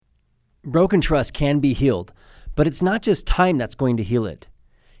Broken trust can be healed, but it's not just time that's going to heal it.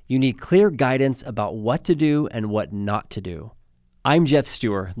 You need clear guidance about what to do and what not to do. I'm Jeff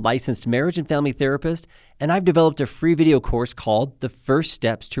Stewart, licensed marriage and family therapist, and I've developed a free video course called The First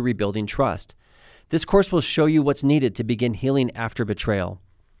Steps to Rebuilding Trust. This course will show you what's needed to begin healing after betrayal.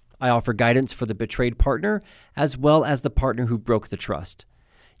 I offer guidance for the betrayed partner as well as the partner who broke the trust.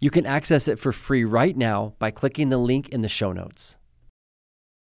 You can access it for free right now by clicking the link in the show notes.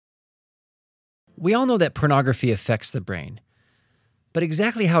 We all know that pornography affects the brain. But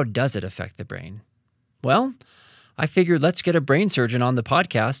exactly how does it affect the brain? Well, I figured let's get a brain surgeon on the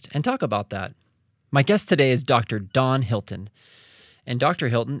podcast and talk about that. My guest today is Dr. Don Hilton. And Dr.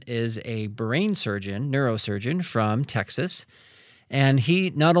 Hilton is a brain surgeon, neurosurgeon from Texas. And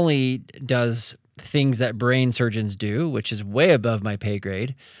he not only does things that brain surgeons do, which is way above my pay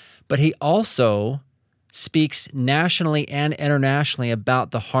grade, but he also speaks nationally and internationally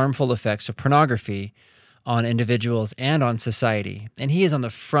about the harmful effects of pornography on individuals and on society. And he is on the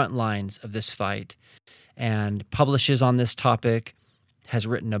front lines of this fight and publishes on this topic, has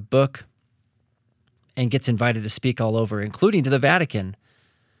written a book, and gets invited to speak all over, including to the Vatican.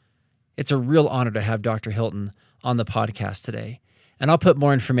 It's a real honor to have Dr. Hilton on the podcast today. And I'll put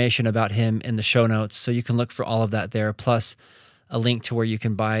more information about him in the show notes, so you can look for all of that there, plus a link to where you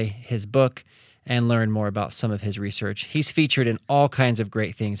can buy his book and learn more about some of his research. He's featured in all kinds of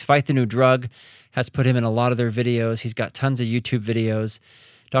great things. Fight the New Drug has put him in a lot of their videos. He's got tons of YouTube videos.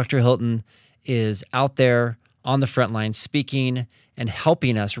 Dr. Hilton is out there on the front line speaking and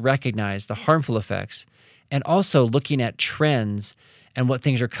helping us recognize the harmful effects and also looking at trends and what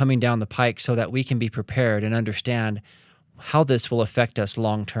things are coming down the pike so that we can be prepared and understand how this will affect us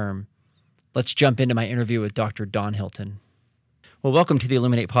long term. Let's jump into my interview with Dr. Don Hilton. Well, welcome to the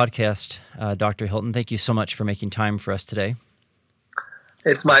Illuminate podcast, Dr. Hilton. Thank you so much for making time for us today.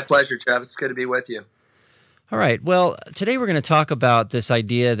 It's my pleasure, Jeff. It's good to be with you. All right. Well, today we're going to talk about this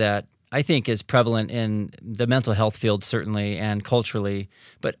idea that I think is prevalent in the mental health field, certainly, and culturally,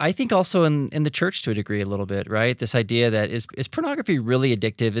 but I think also in the church to a degree a little bit, right? This idea that is pornography really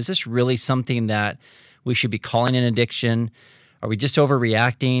addictive? Is this really something that we should be calling an addiction? Are we just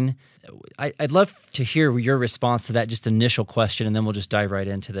overreacting? I'd love to hear your response to that just initial question, and then we'll just dive right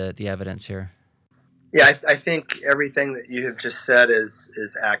into the evidence here. Yeah, I think everything that you have just said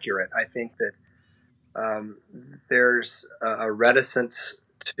is accurate. I think that there's a reticence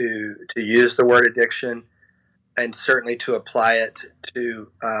to use the word addiction, and certainly to apply it to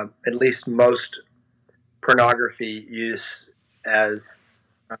at least most pornography use as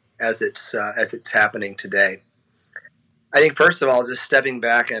it's happening today. I think, first of all, just stepping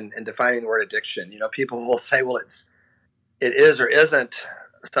back and defining the word addiction. People will say, well, it is or isn't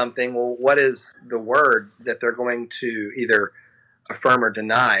something. Well, what is the word that they're going to either affirm or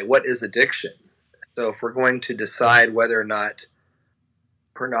deny? What is addiction? So if we're going to decide whether or not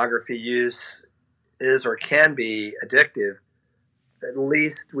pornography use is or can be addictive, at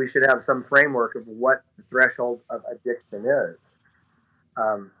least we should have some framework of what the threshold of addiction is.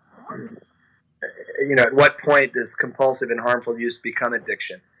 At what point does compulsive and harmful use become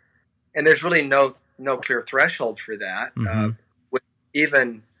addiction? And there's really no clear threshold for that. Mm-hmm. With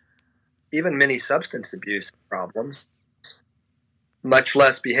even many substance abuse problems, much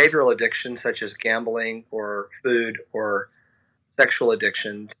less behavioral addiction such as gambling or food or sexual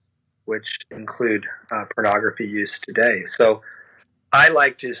addictions, which include pornography use today. So I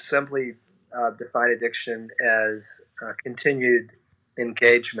like to simply define addiction as continued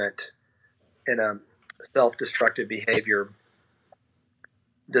engagement in a self-destructive behavior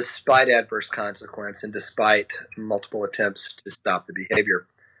despite adverse consequence and despite multiple attempts to stop the behavior.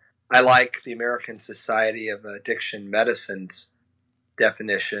 I like the American Society of Addiction Medicine's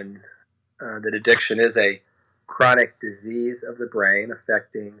definition that addiction is a chronic disease of the brain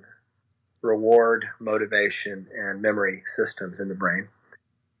affecting reward, motivation, and memory systems in the brain.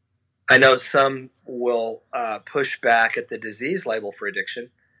 I know some will push back at the disease label for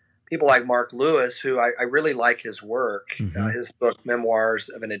addiction. People like Mark Lewis, who I really like his work, Mm-hmm. His book, Memoirs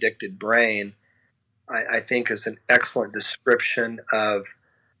of an Addicted Brain, I think is an excellent description of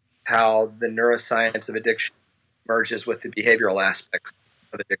how the neuroscience of addiction merges with the behavioral aspects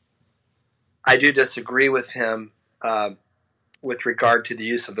of addiction. I do disagree with him with regard to the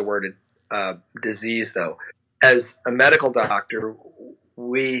use of the word disease, though. As a medical doctor,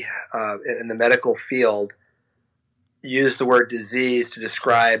 we in the medical field use the word disease to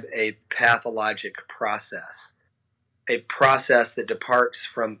describe a pathologic process, a process that departs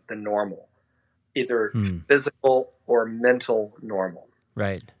from the normal, either physical or mental normal.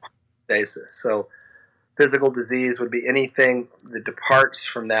 Right. Stasis. So physical disease would be anything that departs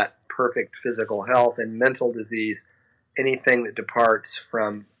from that perfect physical health, and mental disease, anything that departs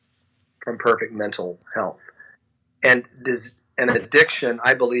from perfect mental health. And an addiction,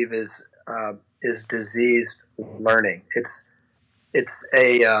 I believe, is diseased learning. It's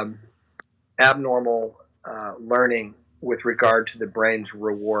a abnormal learning with regard to the brain's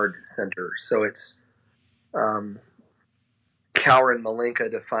reward center. So it's Kauer and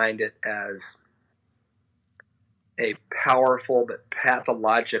Malinka defined it as a powerful but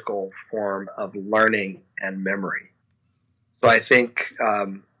pathological form of learning and memory. So I think,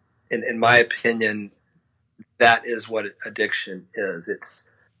 in my opinion, that is what addiction is.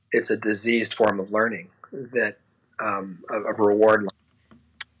 It's a diseased form of learning that of reward.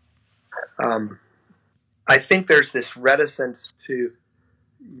 I think there's this reticence to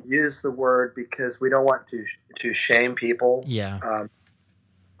use the word because we don't want to shame people. Yeah.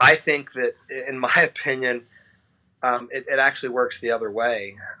 I think that, in my opinion, it actually works the other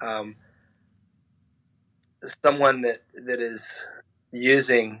way. Someone that is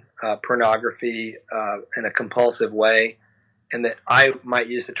using pornography in a compulsive way, and that I might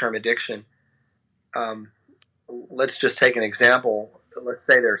use the term addiction. Let's just take an example. Let's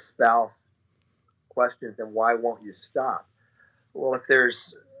say their spouse questions them, why won't you stop? Well, if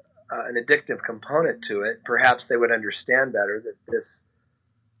there's an addictive component to it, perhaps they would understand better that this,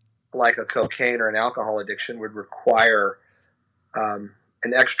 like a cocaine or an alcohol addiction, would require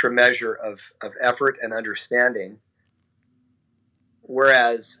an extra measure of effort and understanding.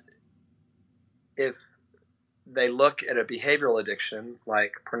 Whereas if they look at a behavioral addiction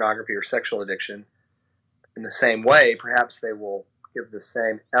like pornography or sexual addiction in the same way, perhaps they will give the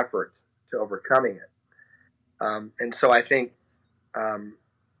same effort to overcoming it. And so I think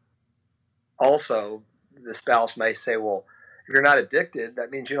also the spouse may say, well, if you're not addicted, that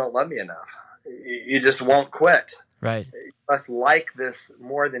means you don't love me enough. You just won't quit. Right. You must like this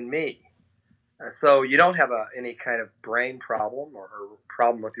more than me. So you don't have any kind of brain problem or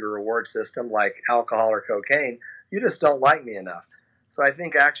problem with your reward system like alcohol or cocaine. You just don't like me enough. So I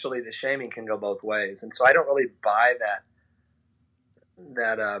think actually the shaming can go both ways. And so I don't really buy that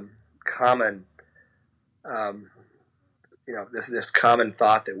common, this common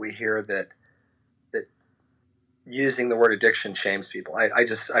thought that we hear that using the word addiction shames people.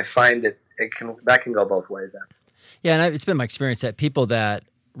 I find that that can go both ways. Yeah, and it's been my experience that people that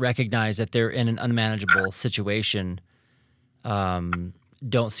recognize that they're in an unmanageable situation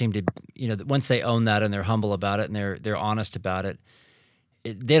don't seem to, once they own that and they're humble about it and they're honest about it,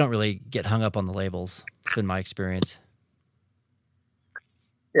 they don't really get hung up on the labels. It's been my experience.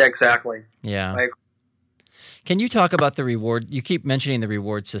 Yeah, exactly. Yeah. Can you talk about the reward? You keep mentioning the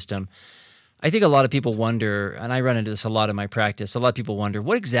reward system. I think a lot of people wonder, and I run into this a lot in my practice, a lot of people wonder,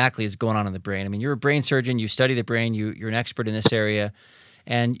 what exactly is going on in the brain? I mean, you're a brain surgeon, you study the brain, you're an expert in this area,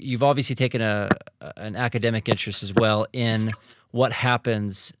 and you've obviously taken an academic interest as well in what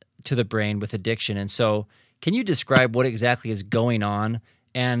happens to the brain with addiction. And so can you describe what exactly is going on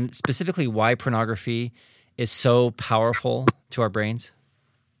and specifically why pornography is so powerful to our brains?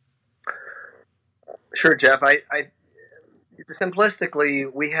 Sure, Jeff. Simplistically,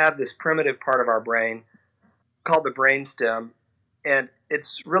 we have this primitive part of our brain called the brainstem, and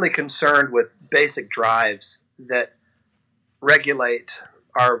it's really concerned with basic drives that regulate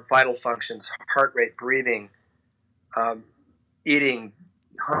our vital functions: heart rate, breathing, eating,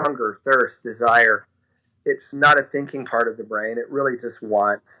 hunger, thirst, desire. It's not a thinking part of the brain. It really just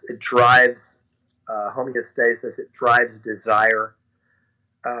wants. It drives homeostasis. It drives desire.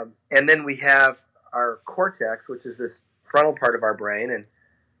 And then we have our cortex, which is this frontal part of our brain, and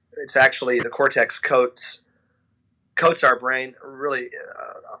it's actually the cortex coats our brain really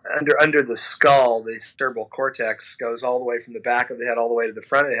under the skull. The cerebral cortex goes all the way from the back of the head all the way to the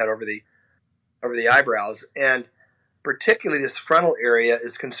front of the head over the eyebrows, and particularly this frontal area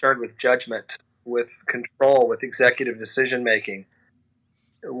is concerned with judgment, with control, with executive decision making,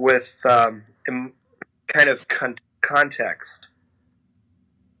 with kind of context,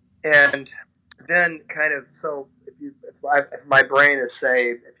 and then kind of so. If my brain is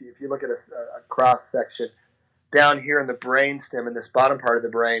saved, if you look at a cross section down here in the brainstem, in this bottom part of the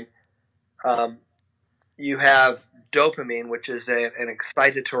brain, you have dopamine, which is an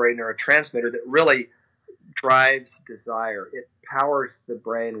excitatory neurotransmitter that really drives desire. It powers the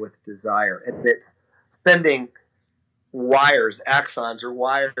brain with desire, and it's sending wires, axons or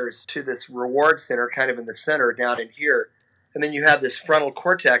wires, to this reward center, kind of in the center down in here, and then you have this frontal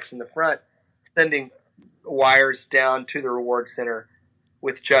cortex in the front sending wires down to the reward center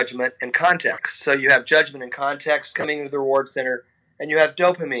with judgment and context. So you have judgment and context coming into the reward center, and you have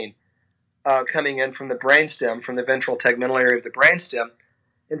dopamine coming in from the brainstem, from the ventral tegmental area of the brainstem,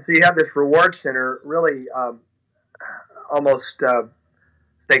 And so you have this reward center really almost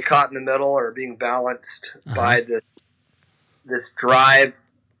stay caught in the middle or being balanced by this drive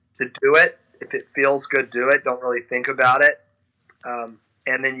to do it. If it feels good, do it. Don't really think about it.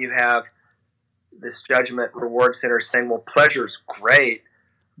 And then you have this judgment reward center saying, well, pleasure's great,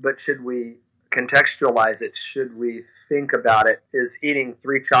 but should we contextualize it? Should we think about it? Is eating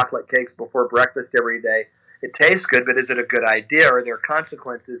 3 chocolate cakes before breakfast every day, it tastes good, but is it a good idea? Are there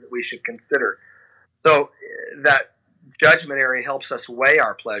consequences that we should consider? So that judgment area helps us weigh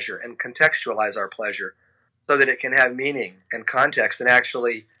our pleasure and contextualize our pleasure so that it can have meaning and context and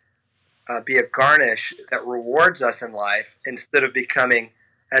actually be a garnish that rewards us in life instead of becoming,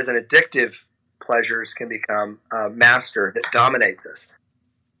 as an addictive pleasures can become, a master that dominates us.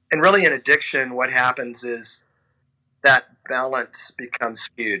 And really in addiction, what happens is that balance becomes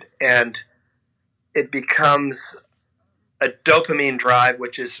skewed and it becomes a dopamine drive,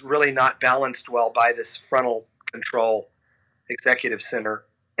 which is really not balanced well by this frontal control executive center.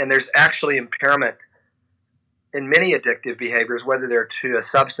 And there's actually impairment in many addictive behaviors, whether they're to a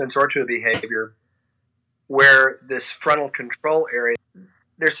substance or to a behavior, where this frontal control area,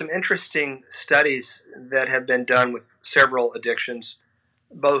 there's some interesting studies that have been done with several addictions,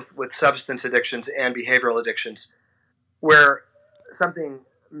 both with substance addictions and behavioral addictions, where something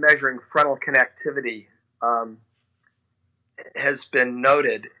measuring frontal connectivity has been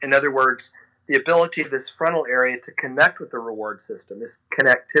noted. In other words, the ability of this frontal area to connect with the reward system, this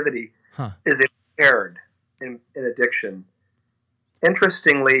connectivity, is impaired in addiction.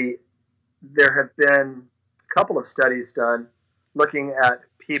 Interestingly, there have been a couple of studies done looking at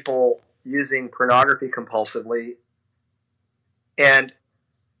people using pornography compulsively, and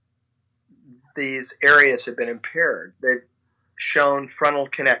these areas have been impaired. They've shown frontal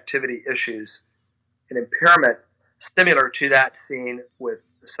connectivity issues and impairment similar to that seen with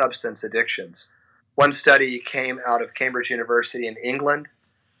substance addictions. One study came out of Cambridge University in England.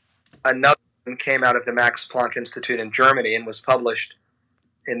 Another one came out of the Max Planck Institute in Germany and was published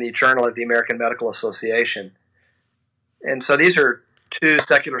in the Journal of the American Medical Association. And so these are 2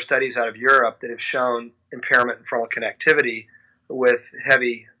 secular studies out of Europe that have shown impairment in frontal connectivity with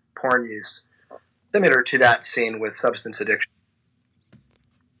heavy porn use, similar to that seen with substance addiction.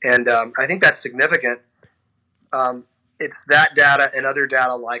 And I think that's significant. It's that data and other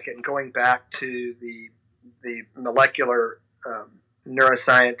data like it, and going back to the molecular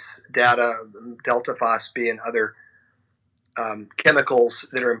neuroscience data, delta phosphine and other chemicals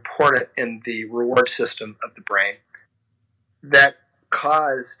that are important in the reward system of the brain, that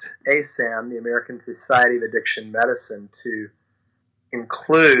caused ASAM, the American Society of Addiction Medicine, to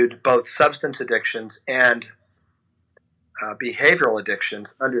include both substance addictions and behavioral addictions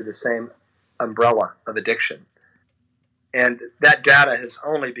under the same umbrella of addiction. And that data has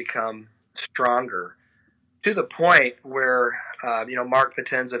only become stronger to the point where, Mark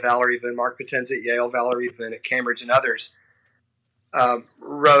Potenza, Mark Potenza at Yale, Valerie Vinn at Cambridge, and others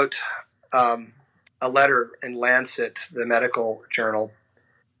wrote a letter in Lancet, the medical journal,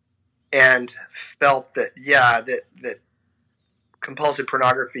 and felt that, that compulsive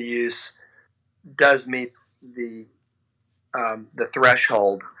pornography use does meet the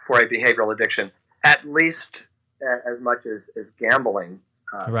threshold for a behavioral addiction, at least as much as gambling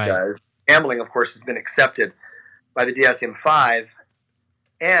does. Gambling, of course, has been accepted by the DSM-5,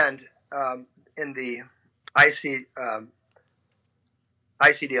 and in the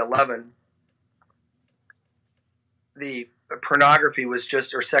ICD-11, the pornography was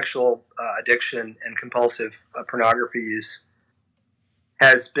just, or sexual addiction and compulsive pornography use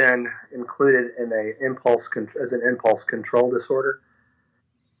has been included in as an impulse control disorder,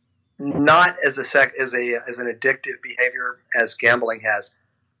 not as an addictive behavior as gambling has.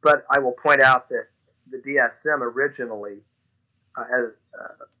 But I will point out that the DSM originally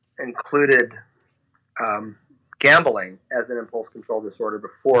included gambling as an impulse control disorder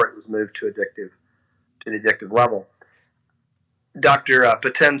before it was moved to the addictive level. Dr.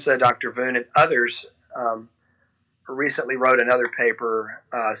 Potenza, Dr. Voon, and others recently wrote another paper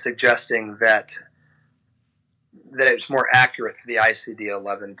suggesting that it's more accurate for the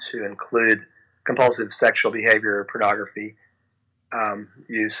ICD-11 to include compulsive sexual behavior, pornography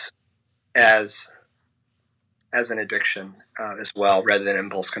use as an addiction as well, rather than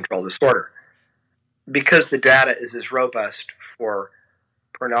impulse control disorder, because the data is as robust for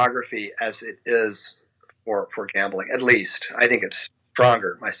pornography as it is for gambling. At least I think it's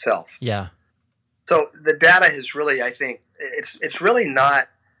stronger myself. Yeah. So the data has really, I think, it's really not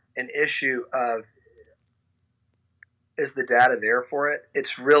an issue of is the data there for it.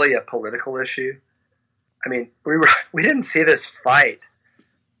 It's really a political issue. I mean, we didn't see this fight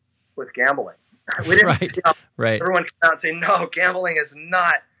with gambling. We didn't Right. see how Right. everyone come out and say, no, gambling is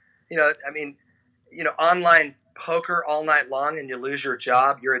not, online poker all night long and you lose your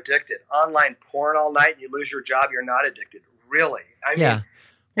job, you're addicted. Online porn all night and you lose your job, you're not addicted. Really? Yeah.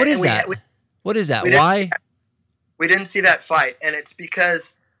 What is that? What is that? Why? We didn't see that fight. And it's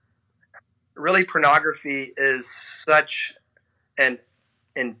because really pornography is such an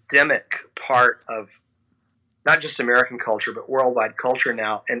endemic part of not just American culture, but worldwide culture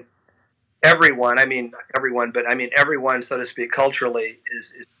now. And everyone, so to speak, culturally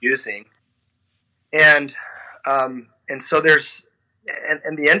is using. And so there's,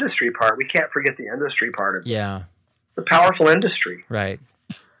 and the industry part, we can't forget the industry part of it. Yeah. The powerful industry. Right.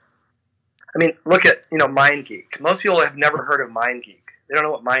 I mean, look at, MindGeek. Most people have never heard of MindGeek. They don't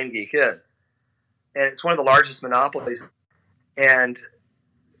know what MindGeek is. And it's one of the largest monopolies. And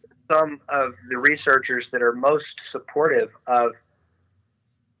some of the researchers that are most supportive of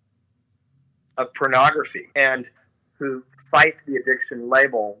pornography and who fight the addiction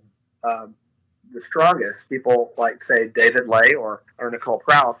label the strongest, people like, say, David Ley or Nicole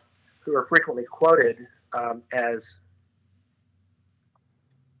Prouse, who are frequently quoted as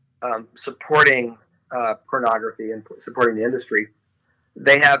supporting pornography and supporting the industry,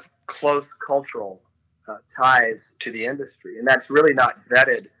 they have close cultural ties to the industry. And that's really not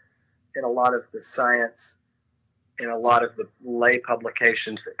vetted in a lot of the science, in a lot of the lay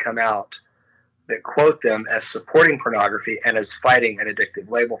publications that come out that quote them as supporting pornography and as fighting an addictive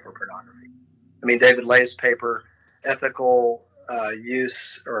label for pornography. I mean, David Ley's paper, ethical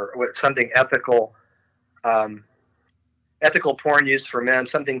use, or what, something ethical, ethical porn use for men,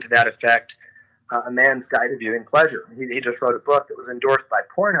 something to that effect, A Man's Guide to Viewing Pleasure. He just wrote a book that was endorsed by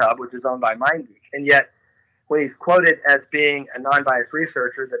Pornhub, which is owned by MindGeek. And yet, when he's quoted as being a non-biased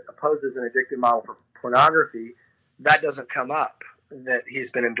researcher that opposes an addictive model for pornography, that doesn't come up, that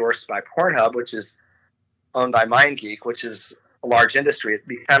he's been endorsed by Pornhub, which is owned by MindGeek, which is a large industry. It'd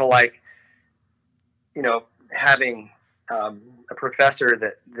be kind of like, having a professor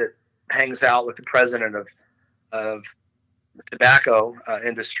that hangs out with the president of the tobacco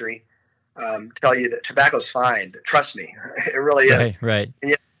industry tell you that tobacco's fine. Trust me, it really is. Right.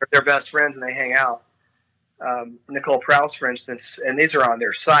 And yet they're best friends and they hang out. Nicole Prouse, for instance, and these are on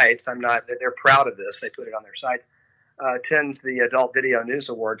their sites. They're proud of this. They put it on their sites. Attends the Adult Video News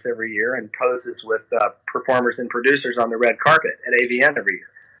Awards every year and poses with performers and producers on the red carpet at AVN every year.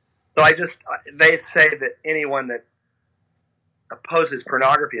 So they say that anyone that opposes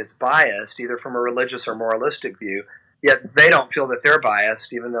pornography is biased, either from a religious or moralistic view, yet they don't feel that they're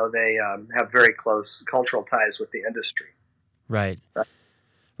biased, even though they have very close cultural ties with the industry. Right.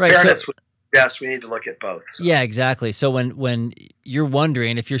 Fairness would suggest we need to look at both. So. Yeah, exactly. So when you're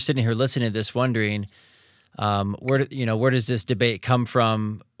wondering, if you're sitting here listening to this, wondering, where does this debate come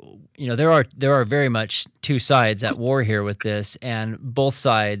from? There are very much two sides at war here with this, and both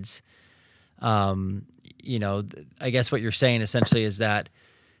sides, I guess what you're saying essentially is that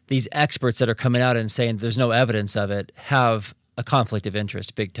these experts that are coming out and saying there's no evidence of it have a conflict of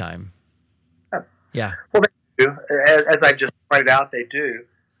interest big time. Yeah. Well, they do. As I've just pointed out, they do.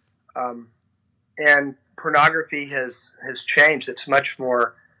 And pornography has changed. It's much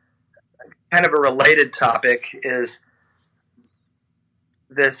more kind of a related topic is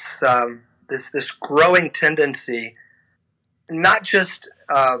this growing tendency, not just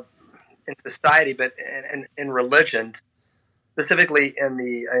in society, but in religions, specifically in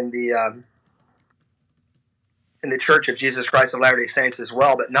the Church of Jesus Christ of Latter-day Saints as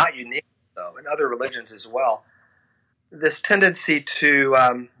well, but not unique though, in other religions as well. This tendency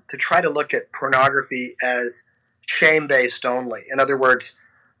to try to look at pornography as shame-based only. In other words,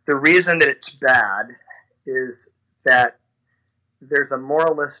 the reason that it's bad is that there's a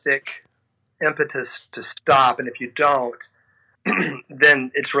moralistic impetus to stop, and if you don't, then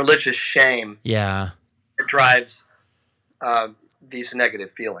it's religious shame. Yeah, that drives these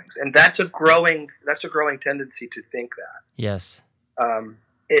negative feelings, and that's a growing tendency to think that. Yes,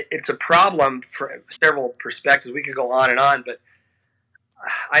 it's a problem for several perspectives. We could go on and on, but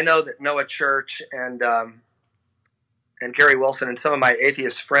I know that Noah Church and Gary Wilson and some of my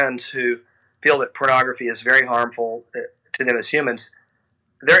atheist friends who feel that pornography is very harmful to them as humans,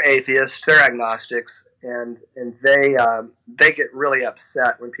 they're atheists, they're agnostics, and they get really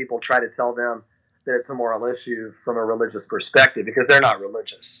upset when people try to tell them that it's a moral issue from a religious perspective because they're not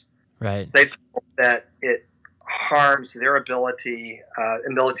religious. Right. They feel that it harms their ability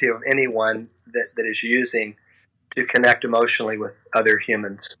of anyone that is using to connect emotionally with other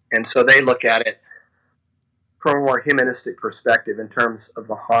humans. And so they look at it from a more humanistic perspective in terms of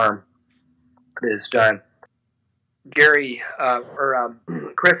the harm that is done.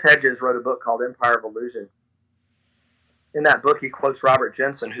 Chris Hedges wrote a book called Empire of Illusion. In that book, he quotes Robert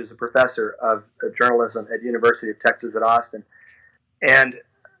Jensen, who's a professor of journalism at University of Texas at Austin. And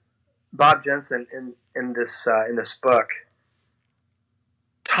Bob Jensen, in this book,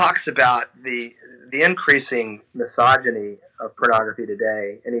 talks about the increasing misogyny of pornography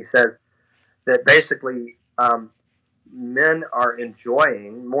today, and he says that basically men are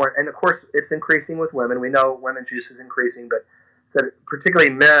enjoying more, and of course it's increasing with women. We know women's use is increasing, but so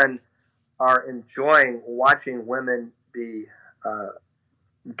particularly men are enjoying watching women be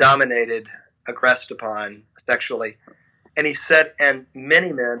dominated, aggressed upon sexually. And he said, and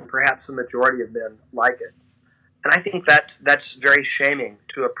many men, perhaps the majority of men, like it. And I think that's very shaming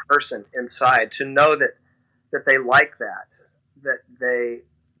to a person inside to know that they like that they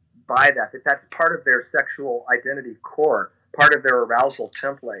buy that that's part of their sexual identity core, part of their arousal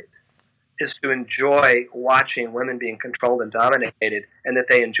template, is to enjoy watching women being controlled and dominated, and that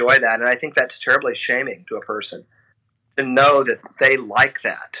they enjoy that. And I think that's terribly shaming to a person to know that they like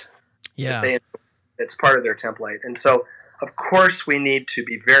that. Yeah. That it's part of their template. And so, of course, we need to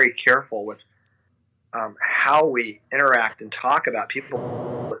be very careful with how we interact and talk about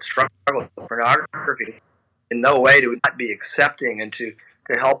people that struggle with pornography. In no way do we not be accepting and to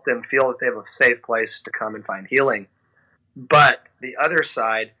help them feel that they have a safe place to come and find healing. But the other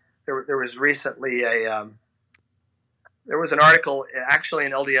side, there was recently there was an article actually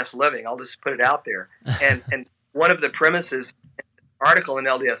in LDS Living. I'll just put it out there. And one of the premises in the article in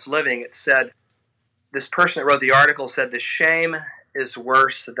LDS Living, it said, this person that wrote the article said the shame is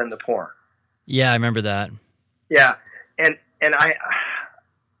worse than the porn. Yeah, I remember that. Yeah, and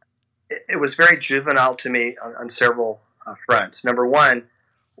it was very juvenile to me on several fronts. Number one,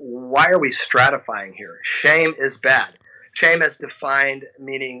 why are we stratifying here? Shame is bad. Shame as defined,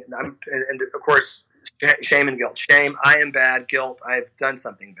 meaning, and of course, shame and guilt. Shame, I am bad. Guilt, I've done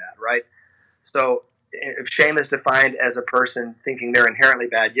something bad, right? So if shame is defined as a person thinking they're inherently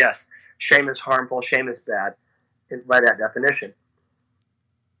bad, yes, shame is harmful, shame is bad by that definition.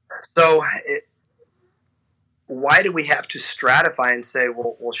 So why do we have to stratify and say,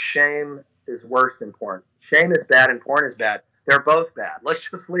 well, shame is worse than porn? Shame is bad and porn is bad. They're both bad. Let's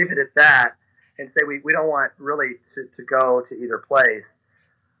just leave it at that and say we don't want really to go to either place.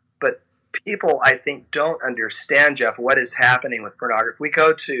 But people, I think, don't understand, Jeff, what is happening with pornography. We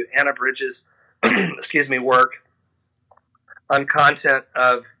go to Anna Bridges' work on content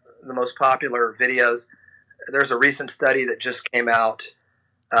of the most popular videos. There's a recent study that just came out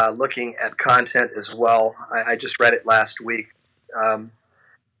looking at content as well. I just read it last week.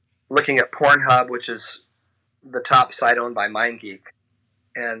 Looking at Pornhub, which is the top site owned by MindGeek,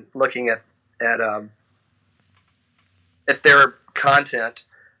 and looking at their content.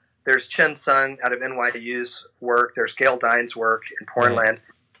 There's Chen Sung out of NYU's work. There's Gail Dine's work in Pornland.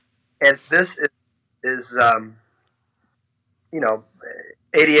 And this is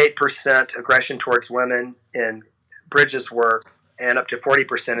 88% aggression towards women in Bridges' work, and up to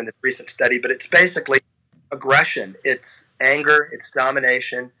 40% in this recent study. But it's basically aggression. It's anger. It's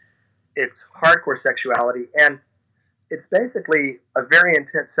domination. It's hardcore sexuality. And it's basically a very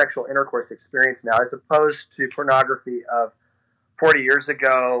intense sexual intercourse experience now, as opposed to pornography of 40 years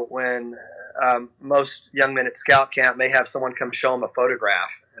ago when most young men at scout camp may have someone come show them a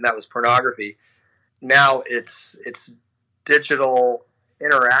photograph, and that was pornography. Now it's digital,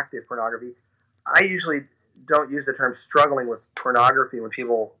 interactive pornography. I usually don't use the term struggling with pornography when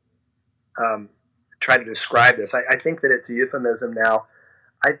people try to describe this. I think that it's a euphemism now.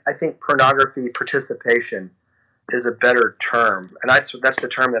 I think pornography participation is a better term, and that's the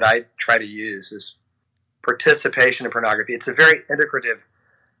term that I try to use, is participation in pornography. It's a very integrative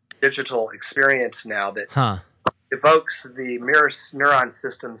digital experience now that evokes the mirror neuron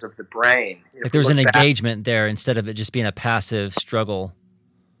systems of the brain. Like there's an engagement there instead of it just being a passive struggle.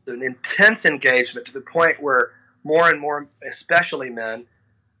 An intense engagement to the point where more and more, especially men,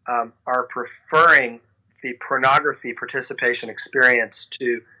 are preferring the pornography participation experience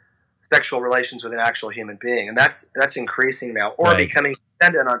to sexual relations with an actual human being, and that's increasing now, or becoming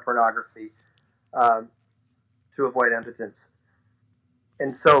dependent on pornography to avoid impotence.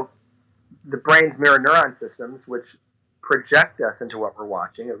 And so the brain's mirror neuron systems, which project us into what we're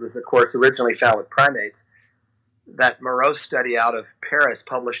watching, it was, of course, originally found with primates. That Moreau study out of Paris,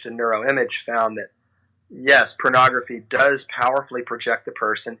 published in Neuroimage, found that, yes, pornography does powerfully project the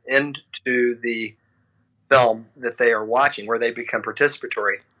person into the film that they are watching, where they become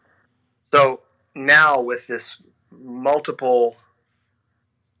participatory. So now with this multiple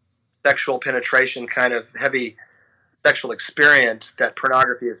sexual penetration kind of heavy sexual experience that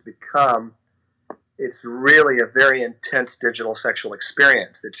pornography has become, it's really a very intense digital sexual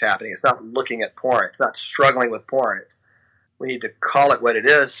experience that's happening. It's not looking at porn. It's not struggling with porn. We need to call it what it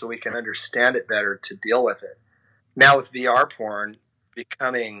is so we can understand it better to deal with it. Now with VR porn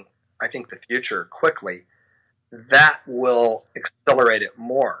becoming, I think, the future quickly, that will accelerate it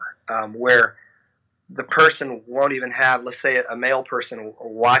more, where the person won't even have, let's say, a male person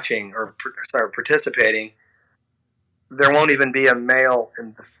watching or participating. There won't even be a male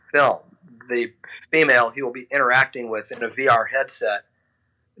in the film. The female he will be interacting with in a VR headset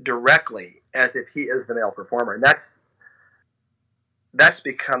directly as if he is the male performer. And that's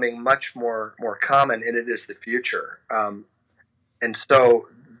becoming much more common, and it is the future. And so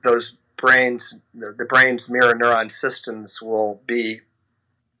those brains, the brain's mirror neuron systems will be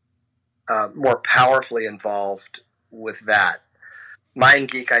more powerfully involved with that.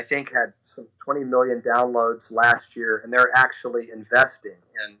 MindGeek, I think, had some 20 million downloads last year, and they're actually investing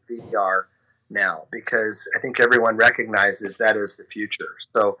in VR now because I think everyone recognizes that is the future.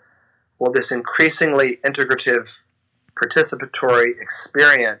 So will this increasingly integrative participatory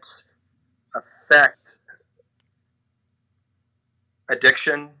experience affect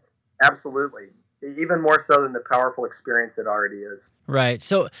addiction? Absolutely. Even more so than the powerful experience it already is. Right.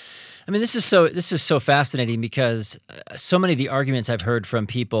 So, I mean, this is so fascinating because so many of the arguments I've heard from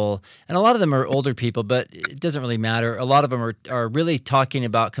people, and a lot of them are older people, but it doesn't really matter. A lot of them are really talking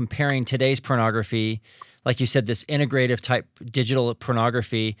about comparing today's pornography, like you said, this integrative type digital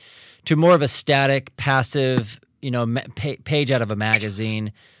pornography, to more of a static, passive, page out of a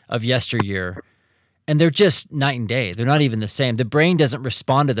magazine of yesteryear. And they're just night and day. They're not even the same. The brain doesn't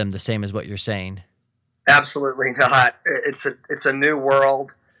respond to them the same as what you're saying. Absolutely not. It's a new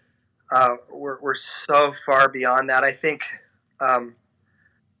world. We're so far beyond that. I think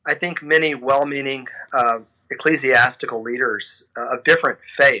many well-meaning ecclesiastical leaders of different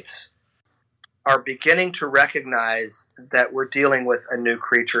faiths are beginning to recognize that we're dealing with a new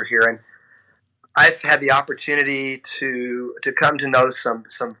creature here. And I've had the opportunity to come to know some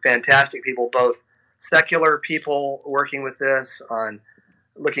fantastic people, both secular people working with this on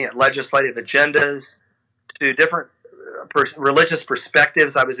looking at legislative agendas, to different religious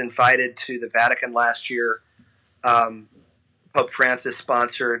perspectives. I was invited to the Vatican last year. Pope Francis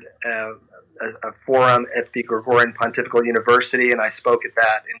sponsored a forum at the Gregorian Pontifical University, and I spoke at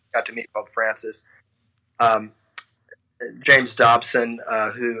that and got to meet Pope Francis. James Dobson,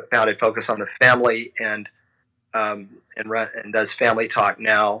 who founded Focus on the Family and does Family Talk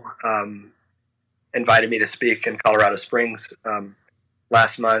now, invited me to speak in Colorado Springs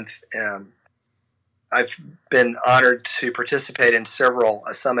last month. I've been honored to participate in several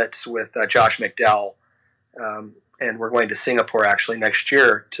summits with Josh McDowell, and we're going to Singapore actually next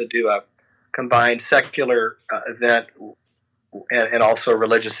year to do a combined secular event and also a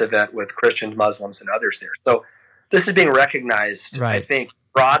religious event with Christians, Muslims, and others there. So this is being recognized, right, I think,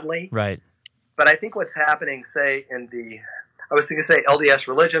 broadly. Right. But I think what's happening, say, I was going to say LDS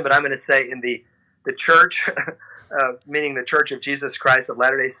religion, but I'm going to say in the church, meaning the Church of Jesus Christ of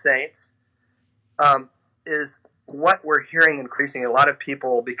Latter-day Saints, is what we're hearing increasingly. A lot of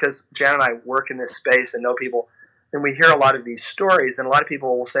people, because Jan and I work in this space and know people, and we hear a lot of these stories, and a lot of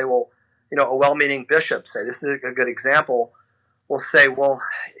people will say, well, a well-meaning bishop, say, this is a good example, will say, well,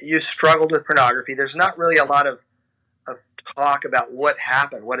 you struggled with pornography. There's not really a lot of talk about what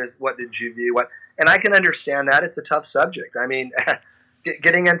happened. What did you view? And I can understand that. It's a tough subject. I mean,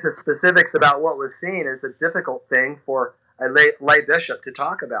 getting into specifics about what was seen is a difficult thing for a lay bishop to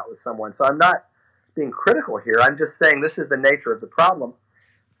talk about with someone. So I'm not being critical here. I'm just saying this is the nature of the problem.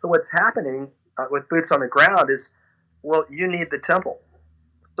 So what's happening with boots on the ground is, well, you need the temple.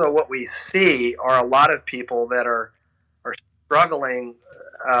 So what we see are a lot of people that are struggling.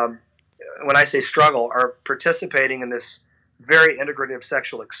 When I say struggle, are participating in this very integrative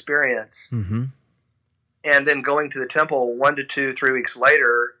sexual experience, mm-hmm, and then going to the temple 1 to 2, 3 weeks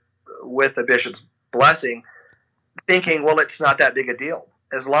later with the bishop's blessing, thinking, well, it's not that big a deal.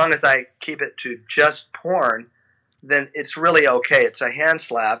 As long as I keep it to just porn, then it's really okay. It's a hand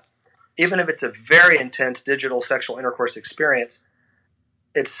slap. Even if it's a very intense digital sexual intercourse experience,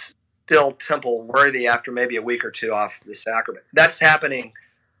 it's still temple worthy after maybe a week or two off the sacrament. That's happening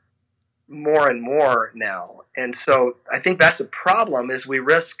more and more now. And so I think that's a problem, is we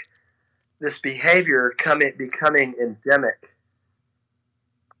risk this behavior becoming endemic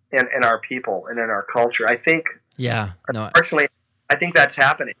in our people and in our culture. I think, unfortunately, I think that's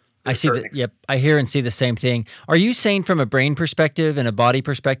happening. I see that. Yep. I hear and see the same thing. Are you saying from a brain perspective and a body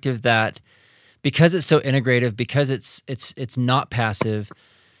perspective that because it's so integrative, because it's not passive,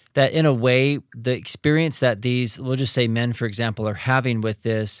 that in a way the experience that these, we'll just say men, for example, are having with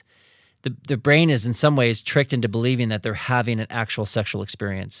this, the brain is in some ways tricked into believing that they're having an actual sexual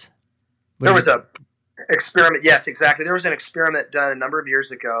experience. There was a experiment. Yes, exactly. There was an experiment done a number of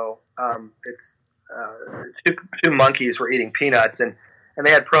years ago. Two monkeys were eating peanuts, and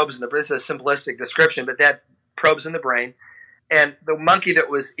they had probes in the brain. This is a simplistic description, but they had probes in the brain. And the monkey that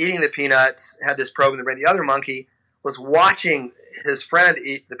was eating the peanuts had this probe in the brain. The other monkey was watching his friend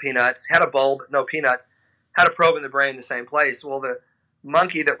eat the peanuts, had a bulb, no peanuts, had a probe in the brain in the same place. Well, the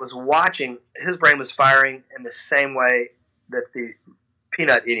monkey that was watching, his brain was firing in the same way that the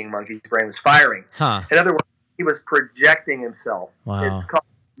peanut eating monkey's brain was firing. Huh. In other words, he was projecting himself. Wow. It's called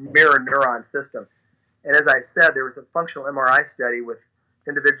mirror neuron system. And as I said, there was a functional MRI study with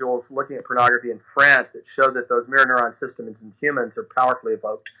individuals looking at pornography in France that showed that those mirror neuron systems in humans are powerfully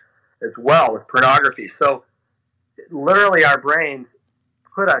evoked as well with pornography. So literally our brains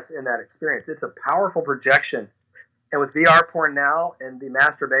put us in that experience. It's a powerful projection. And with VR porn now and the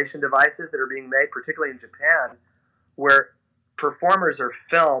masturbation devices that are being made, particularly in Japan, where performers are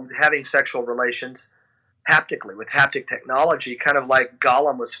filmed having sexual relations haptically with haptic technology, kind of like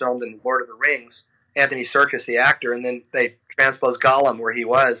Gollum was filmed in Lord of the Rings, Anthony Serkis, the actor, and then they transpose Gollum where he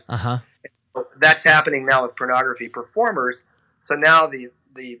was. Uh-huh. That's happening now with pornography performers. So now the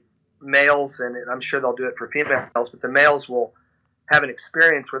males, and I'm sure they'll do it for females, but the males will have an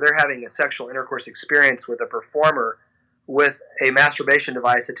experience where they're having a sexual intercourse experience with a performer with a masturbation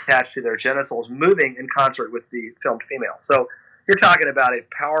device attached to their genitals, moving in concert with the filmed female. So you're talking about a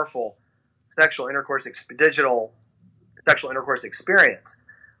powerful sexual intercourse, digital sexual intercourse experience,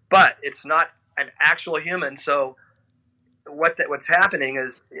 but it's not an actual human. So what's happening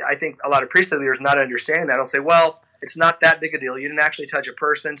is, I think a lot of priesthood leaders not understanding that will say, well, it's not that big a deal. You didn't actually touch a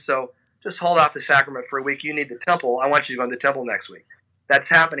person, so just hold off the sacrament for a week. You need the temple. I want you to go in the temple next week. That's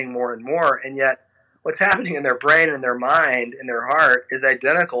happening more and more, and yet what's happening in their brain and their mind and their heart is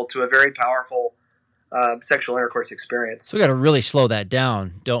identical to a very powerful sexual intercourse experience. So we got to really slow that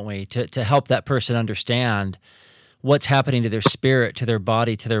down, don't we, to help that person understand what's happening to their spirit, to their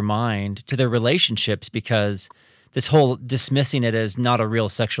body, to their mind, to their relationships, because this whole dismissing it as not a real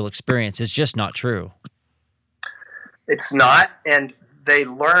sexual experience is just not true. It's not, and they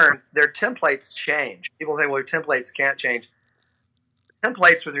learn, their templates change. People say, well, your templates can't change.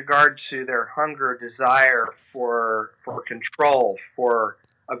 Templates with regard to their hunger, desire for control, for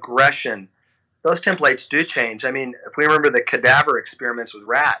aggression, those templates do change. I mean, if we remember the cadaver experiments with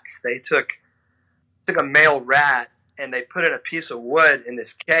rats, they took a male rat and they put in a piece of wood in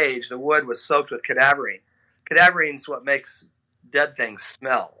this cage. The wood was soaked with cadaverine. Cadaverine is what makes dead things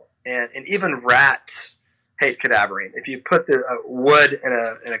smell. And even rats hate cadaverine. If you put the wood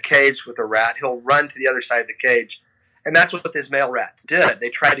in a cage with a rat, he'll run to the other side of the cage. And that's what these male rats did. They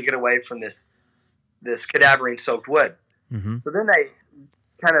tried to get away from this cadaverine-soaked wood. Mm-hmm. So then they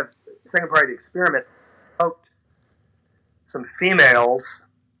kind of, second part of the experiment, poked some females,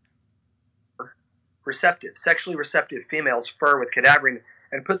 sexually receptive females' fur with cadaverine,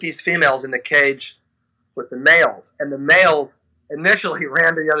 and put these females in the cage with the males. And the males initially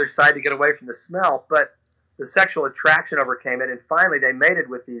ran to the other side to get away from the smell, but the sexual attraction overcame it, and finally they mated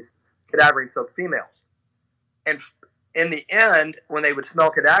with these cadaverine-soaked females. And in the end, when they would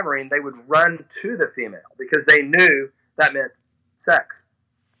smell cadaverine, they would run to the female because they knew that meant sex.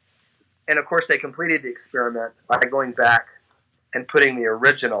 And of course, they completed the experiment by going back and putting the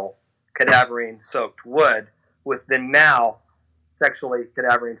original cadaverine-soaked wood with the now sexually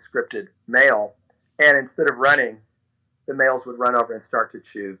cadaverine-scripted male. And instead of running, the males would run over and start to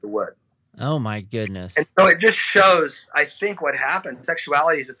chew the wood. Oh, my goodness. And so it just shows, I think, what happens.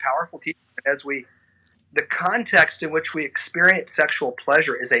 Sexuality is a powerful teaching. The context in which we experience sexual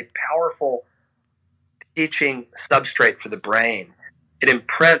pleasure is a powerful teaching substrate for the brain. It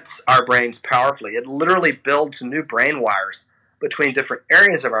imprints our brains powerfully. It literally builds new brain wires between different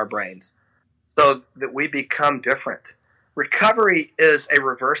areas of our brains so that we become different. Recovery is a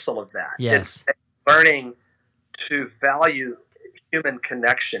reversal of that. Yes. It's learning to value human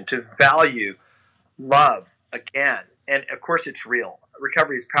connection, to value love again. And of course it's real.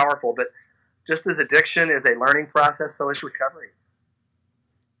 Recovery is powerful, but just as addiction is a learning process, so is recovery.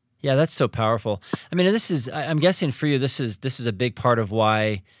 Yeah, that's so powerful. I mean, I'm guessing for you, this is a big part of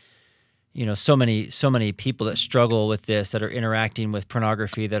why, so many people that struggle with this, that are interacting with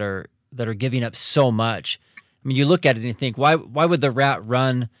pornography, that are giving up so much. I mean, you look at it and you think, why would the rat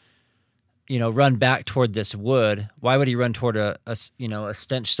run back toward this wood? Why would he run toward a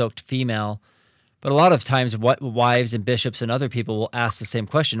stench-soaked female? But a lot of times, what wives and bishops and other people will ask the same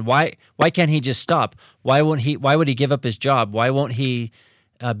question: Why can't he just stop? Why would he give up his job? Why won't he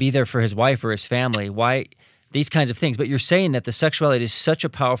be there for his wife or his family? Why these kinds of things. But you're saying that the sexuality is such a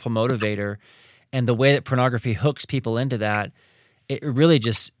powerful motivator, and the way that pornography hooks people into that, it really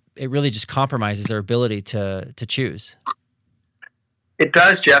just compromises their ability to choose. It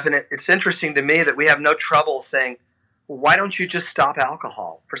does, Jeff, and it's interesting to me that we have no trouble saying, well, why don't you just stop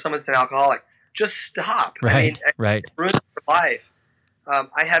alcohol? For someone that's an alcoholic, just stop. Right, I mean, right. It ruins your life.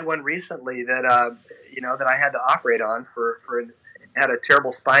 I had one recently that that I had to operate on for had a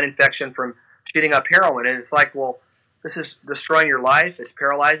terrible spine infection from shooting up heroin, and it's like, well, this is destroying your life. It's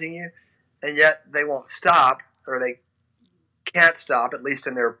paralyzing you, and yet they won't stop, or they can't stop, at least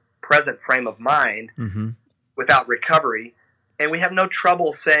in their present frame of mind, without recovery. And we have no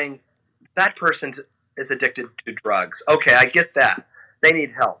trouble saying that person is addicted to drugs. Okay, I get that. They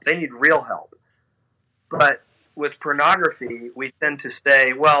need help. They need real help. But with pornography, we tend to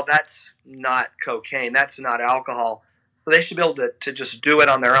say, well, that's not cocaine. That's not alcohol. So they should be able to just do it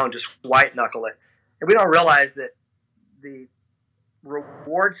on their own, just white knuckle it. And we don't realize that the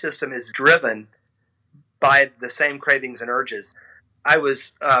reward system is driven by the same cravings and urges. I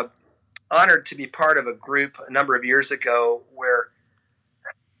was honored to be part of a group a number of years ago where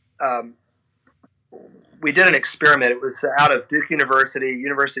we did an experiment. It was out of Duke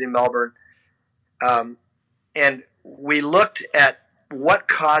University of Melbourne, and we looked at what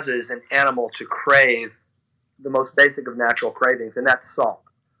causes an animal to crave the most basic of natural cravings, and that's salt.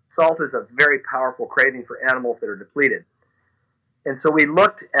 Salt is a very powerful craving for animals that are depleted. And so we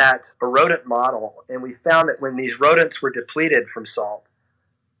looked at a rodent model, and we found that when these rodents were depleted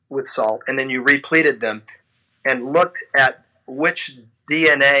with salt, and then you repleted them and looked at which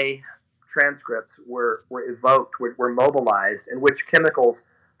DNA transcripts were evoked, were mobilized, and which chemicals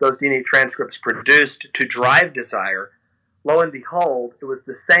those DNA transcripts produced to drive desire, lo and behold, it was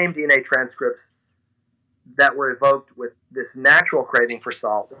the same DNA transcripts that were evoked with this natural craving for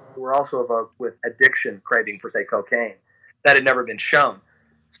salt that were also evoked with addiction craving for, say, cocaine. That had never been shown.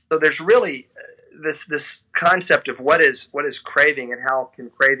 So there's really this concept of what is craving and how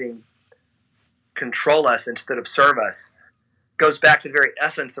can craving control us instead of serve us goes back to the very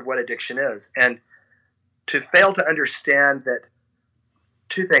essence of what addiction is. And to fail to understand that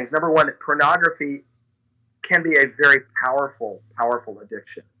two things. Number one, that pornography can be a very powerful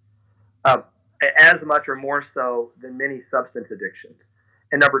addiction, as much or more so than many substance addictions.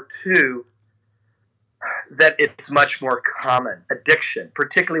 And number two, that it's much more common addiction,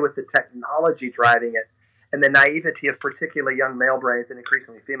 particularly with the technology driving it and the naivety of particularly young male brains and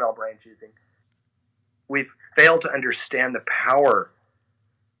increasingly female brains using. We've failed to understand the power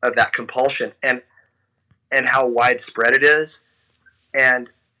of that compulsion and how widespread it is. And,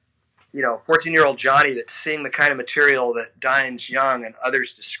 14-year-old Johnny that's seeing the kind of material that Dines Young and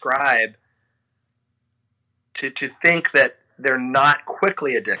others describe, to think that they're not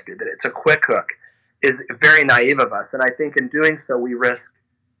quickly addicted, that it's a quick hook, is very naive of us. And I think in doing so, we risk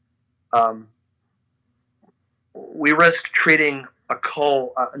treating a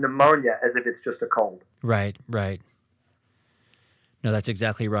pneumonia as if it's just a cold. Right. No, that's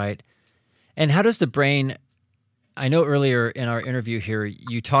exactly right. And how does the brain, I know earlier in our interview here,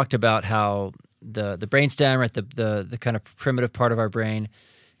 you talked about how the brainstem, right, the kind of primitive part of our brain,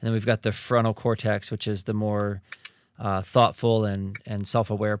 and then we've got the frontal cortex, which is the more thoughtful and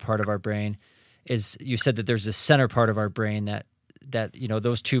self-aware part of our brain. Is you said that there's this center part of our brain that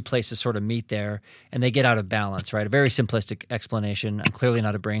those two places sort of meet there and they get out of balance, right? A very simplistic explanation. I'm clearly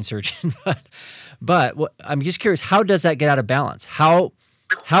not a brain surgeon, but I'm just curious, how does that get out of balance? How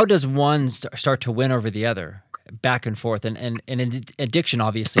does one start to win over the other, back and forth? And in addiction,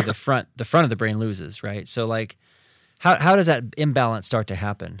 obviously, the front of the brain loses, right? So like, how does that imbalance start to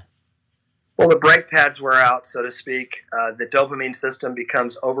happen? Well, the brake pads wear out, so to speak. The dopamine system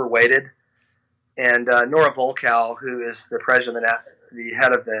becomes overweighted. And Nora Volkow, who is the president, the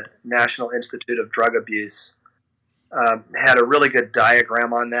head of the National Institute of Drug Abuse, had a really good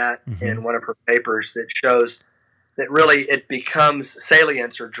diagram on that in one of her papers that shows that really it becomes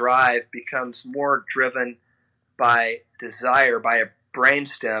salience or drive becomes more driven by desire, by a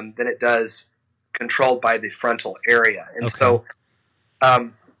brainstem, than it does controlled by the frontal area. And so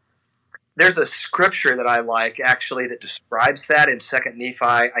there's a scripture that I like, actually, that describes that in 2 Nephi.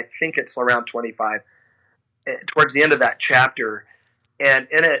 I think it's around 25, towards the end of that chapter. And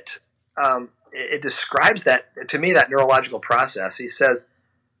in it, it describes that, to me, that neurological process. He says,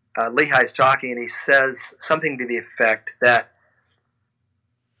 Lehi's talking, and he says something to the effect that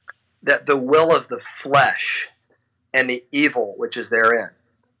the will of the flesh and the evil which is therein.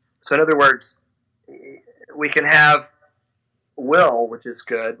 So in other words, we can have will, which is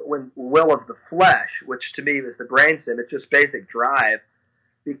good, but when will of the flesh, which to me is the brainstem, it's just basic drive,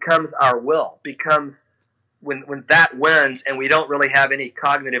 becomes our will, becomes when that wins and we don't really have any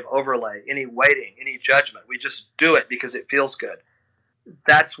cognitive overlay, any weighting, any judgment, we just do it because it feels good.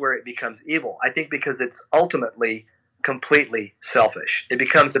 That's where it becomes evil. I think because it's ultimately completely selfish. It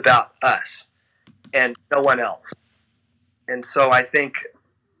becomes about us and no one else. And so I think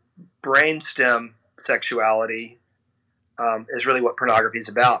brainstem sexuality is really what pornography is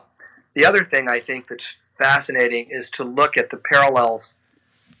about. The other thing I think that's fascinating is to look at the parallels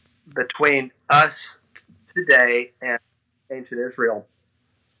between us today and ancient Israel.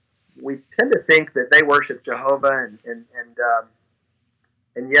 We tend to think that they worship Jehovah,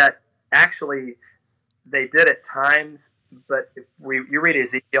 and yet actually they did at times. But if you read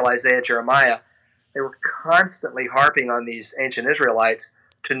Ezekiel, Isaiah, Jeremiah, they were constantly harping on these ancient Israelites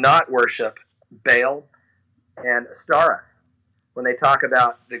to not worship Baal and Ashtaroth. When they talk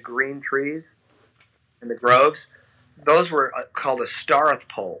about the green trees and the groves, those were called Ashtaroth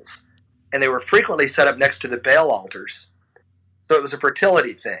poles, and they were frequently set up next to the Baal altars. So it was a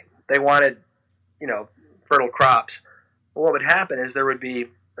fertility thing. They wanted, fertile crops. Well, what would happen is there would be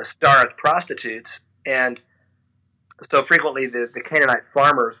Ashtaroth prostitutes, and so frequently the Canaanite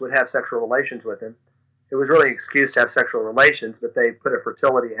farmers would have sexual relations with him. It was really an excuse to have sexual relations, but they put a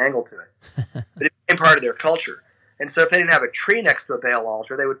fertility angle to it. But it became part of their culture. And so if they didn't have a tree next to a Baal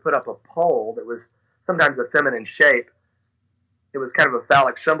altar, they would put up a pole that was sometimes a feminine shape. It was kind of a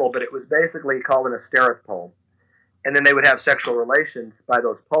phallic symbol, but it was basically called an Ashtaroth pole. And then they would have sexual relations by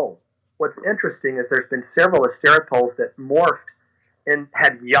those poles. What's interesting is there's been several Ashtaroth poles that morphed and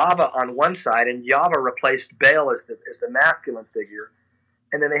had Yahweh on one side, and Yahweh replaced Baal as the masculine figure.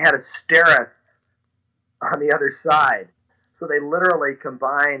 And then they had Ashtaroth on the other side. So they literally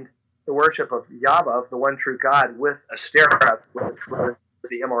combined the worship of Yahweh, of the one true God, with Ashtaroth, which was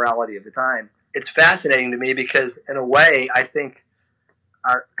the immorality of the time. It's fascinating to me because, in a way, I think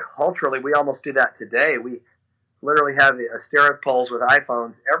culturally we almost do that today. We literally have the Ashtaroth poles with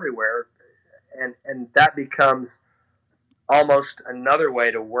iPhones everywhere, and that becomes almost another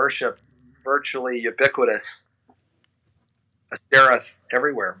way to worship virtually ubiquitous Ashtaroth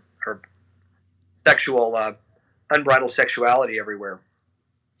everywhere, or sexual, unbridled sexuality everywhere.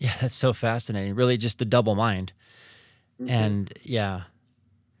 Yeah, that's so fascinating. Really, just the double mind, and yeah.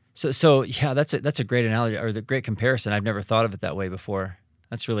 So yeah, that's a great analogy, or the great comparison. I've never thought of it that way before.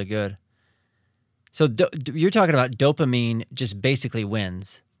 That's really good. So you're talking about dopamine just basically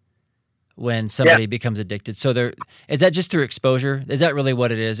wins when somebody becomes addicted. So is that just through exposure? Is that really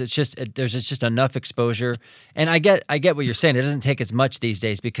what it is? It's just there's just enough exposure. And I get what you're saying. It doesn't take as much these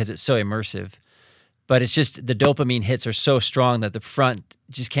days because it's so immersive. But it's just the dopamine hits are so strong that the front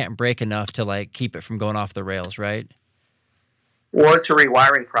just can't break enough to keep it from going off the rails, right? Well, it's a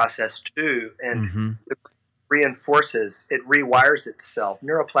rewiring process too, and it rewires itself.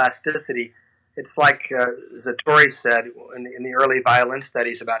 Neuroplasticity, it's like Zatori said in the early violin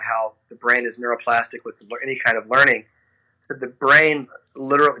studies about how the brain is neuroplastic with any kind of learning. So the brain,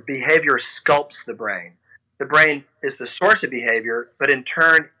 literally, behavior sculpts the brain. The brain is the source of behavior, but in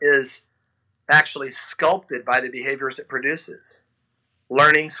turn is actually sculpted by the behaviors it produces.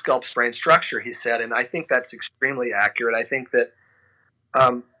 Learning sculpts brain structure, he said, and I think that's extremely accurate. I think that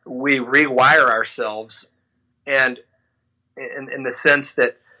we rewire ourselves, and in the sense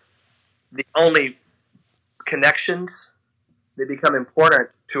that the only connections that become important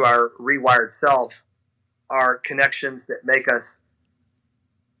to our rewired selves are connections that make us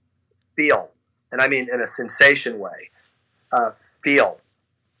feel, and I mean in a sensation way, feel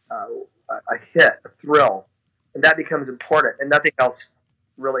a hit, a thrill, and that becomes important, and nothing else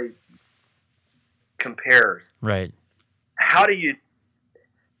really compares. Right. How do you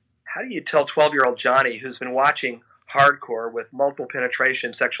tell 12-year-old Johnny, who's been watching hardcore with multiple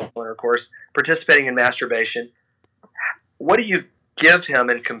penetration sexual intercourse, participating in masturbation, what do you give him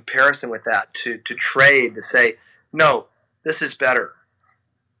in comparison with that to trade, to say, no, this is better.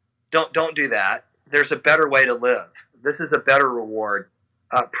 Don't do that. There's a better way to live. This is a better reward.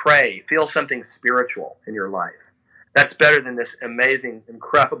 Pray. Feel something spiritual in your life. That's better than this amazing,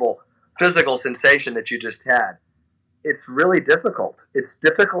 incredible physical sensation that you just had. It's really difficult. It's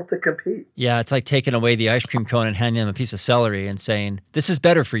difficult to compete. Yeah, it's like taking away the ice cream cone and handing them a piece of celery and saying, this is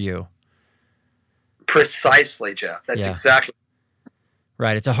better for you. Precisely, Jeff. That's exactly.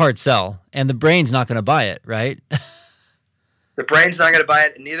 Right. It's a hard sell. And the brain's not going to buy it, right? The brain's not going to buy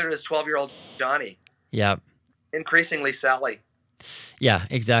it, and neither is 12-year-old Johnny. Yeah. Increasingly Sally. Yeah,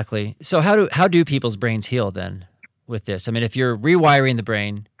 exactly. So how do people's brains heal then with this? I mean, if you're rewiring the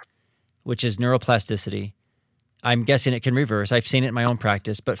brain, which is neuroplasticity, I'm guessing it can reverse. I've seen it in my own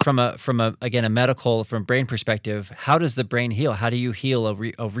practice, but from a medical, from brain perspective, how does the brain heal? How do you heal a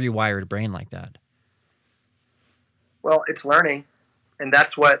rewired brain like that? Well, it's learning. And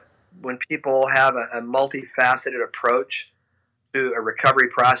that's what, when people have a multifaceted approach to a recovery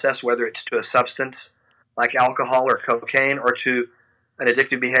process, whether it's to a substance like alcohol or cocaine, or to an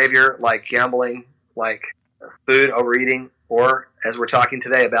addictive behavior like gambling, like food, overeating, or as we're talking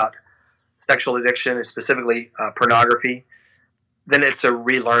today about sexual addiction and specifically pornography, then it's a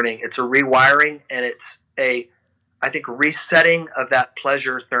relearning, it's a rewiring, and it's I think, resetting of that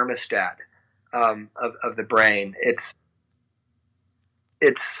pleasure thermostat of the brain. It's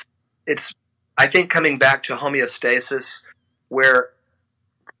I think coming back to homeostasis, where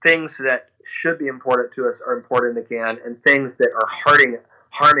things that should be important to us are important again, and things that are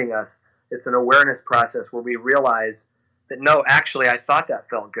harming us, it's an awareness process where we realize that no, actually, I thought that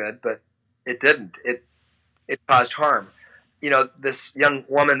felt good, but it didn't. It caused harm. This young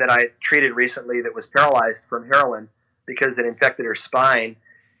woman that I treated recently that was paralyzed from heroin because it infected her spine.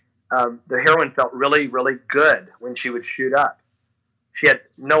 The heroin felt really, really good when she would shoot up. She had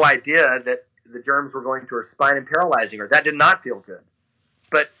no idea that the germs were going to her spine and paralyzing her. That did not feel good.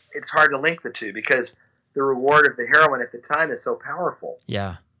 But it's hard to link the two because the reward of the heroin at the time is so powerful.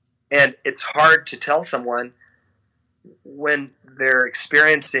 Yeah. And it's hard to tell someone when they're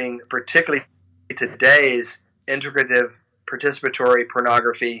experiencing, particularly today's integrative participatory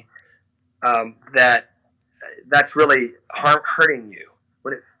pornography, that's really hurting you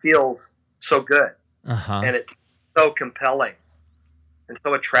when it feels so good. And it's so compelling and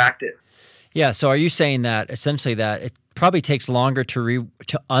so attractive. Yeah. So are you saying that essentially that it probably takes longer to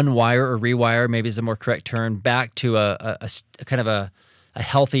unwire or rewire, maybe is the more correct term, back to a kind of a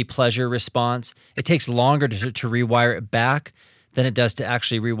healthy pleasure response? It takes longer to rewire it back than it does to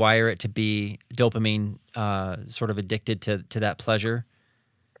actually rewire it to be dopamine sort of addicted to that pleasure?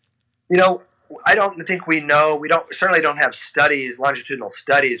 I don't think we know. We certainly don't have longitudinal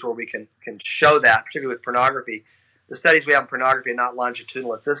studies where we can show that, particularly with pornography. The studies we have in pornography are not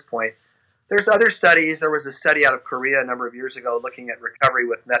longitudinal at this point. There's other studies. There was a study out of Korea a number of years ago looking at recovery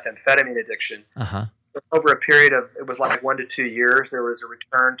with methamphetamine addiction. Over a period of, it was like 1 to 2 years, there was a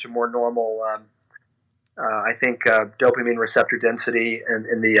return to more normal, dopamine receptor density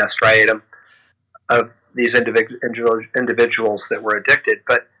in the striatum of these individuals that were addicted.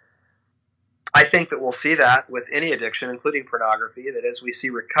 But I think that we'll see that with any addiction, including pornography, that as we see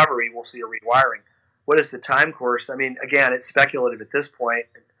recovery, we'll see a rewiring. What is the time course? I mean, again, it's speculative at this point.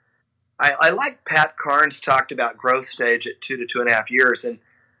 I like Pat Carnes talked about growth stage at 2 to 2.5 years, and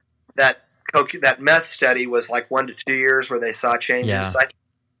that meth study was like 1 to 2 years where they saw changes. Yeah.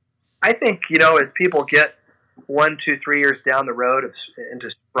 I think, as people get 1, 2, 3 years down the road into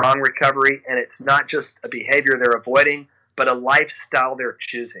strong recovery, and it's not just a behavior they're avoiding, but a lifestyle they're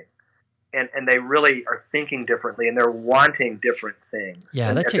choosing. And they really are thinking differently, and they're wanting different things.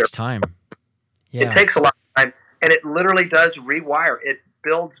 Yeah, that takes time. Yeah. It takes a lot of time, and it literally does rewire. It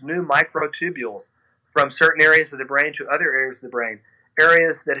builds new microtubules from certain areas of the brain to other areas of the brain,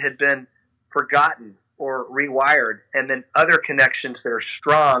 areas that had been forgotten or rewired, and then other connections that are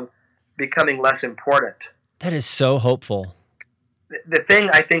strong becoming less important. That is so hopeful. The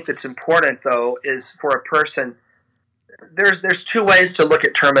thing I think that's important, though, is for a person, there's two ways to look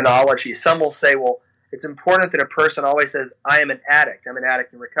at terminology. Some will say, well, it's important that a person always says, I am an addict. I'm an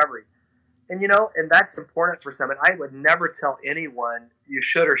addict in recovery. And, and that's important for some. And I would never tell anyone you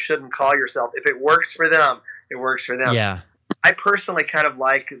should or shouldn't call yourself. If it works for them, it works for them. Yeah. I personally kind of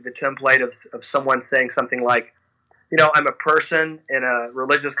like the template of someone saying something like, I'm a person in a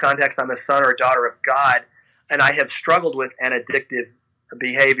religious context. I'm a son or a daughter of God, and I have struggled with an addictive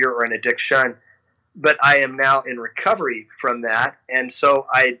behavior or an addiction, but I am now in recovery from that. And so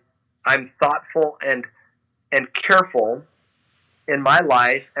I'm thoughtful and careful in my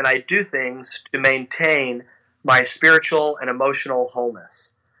life, and I do things to maintain my spiritual and emotional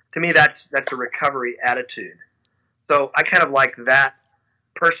wholeness. To me, that's a recovery attitude. So I kind of like that,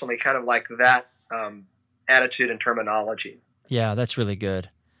 personally, attitude and terminology. Yeah, that's really good.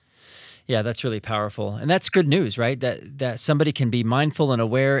 Yeah, that's really powerful. And that's good news, right? That somebody can be mindful and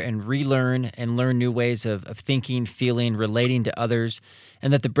aware and relearn and learn new ways of thinking, feeling, relating to others,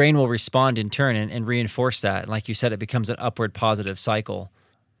 and that the brain will respond in turn and reinforce that. And like you said, it becomes an upward positive cycle.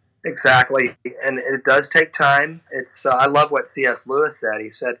 Exactly. And it does take time. It's I love what C.S. Lewis said. He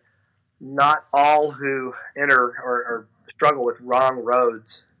said, not all who enter or struggle with wrong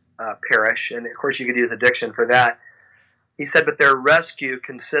roads perish. And of course, you could use addiction for that. He said, but their rescue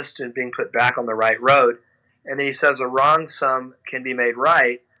consists in being put back on the right road. And then he says, a wrong sum can be made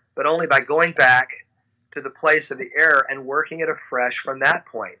right, but only by going back to the place of the error and working it afresh from that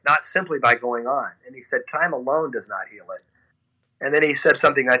point, not simply by going on. And he said, time alone does not heal it. And then he said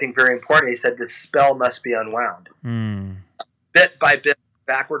something I think very important. He said, the spell must be unwound. Bit by bit,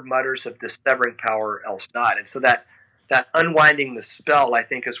 backward mutters of dissevering power, else not. And so that unwinding the spell, I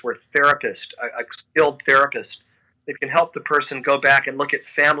think, is where therapists, a skilled therapist, that can help the person go back and look at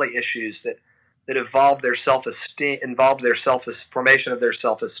family issues that involve their self-esteem, formation of their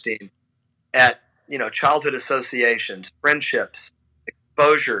self-esteem, at childhood associations, friendships,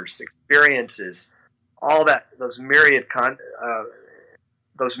 exposures, experiences, all that, those myriad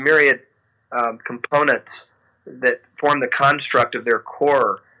components that form the construct of their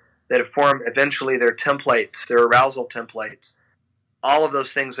core, that form eventually their templates, their arousal templates. All of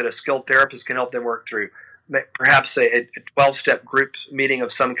those things that a skilled therapist can help them work through. Perhaps a 12-step group meeting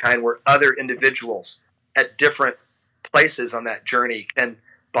of some kind where other individuals at different places on that journey can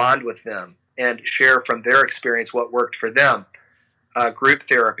bond with them and share from their experience what worked for them. Group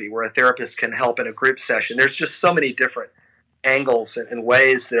therapy, where a therapist can help in a group session. There's just so many different angles and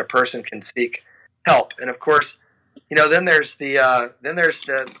ways that a person can seek help. And of course, then there's the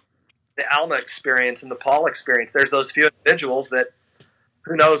Alma experience and the Paul experience. There's those few individuals that,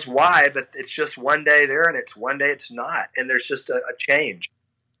 who knows why, but it's just one day there and it's one day it's not. And there's just a change.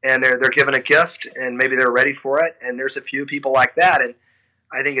 And they're given a gift and maybe they're ready for it. And there's a few people like that. And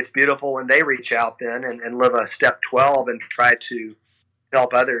I think it's beautiful when they reach out then and live a step 12 and try to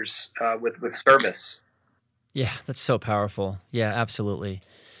help others with service. Yeah, that's so powerful. Yeah, absolutely.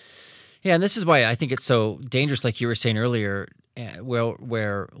 Yeah, and this is why I think it's so dangerous, like you were saying earlier,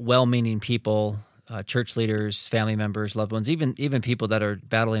 where well-meaning people, church leaders, family members, loved ones, even people that are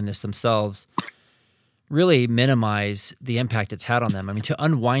battling this themselves, really minimize the impact it's had on them. I mean, to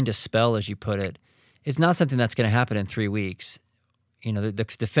unwind a spell, as you put it, is not something that's going to happen in 3 weeks.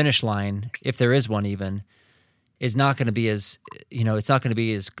 The finish line, if there is one even, is not going to be as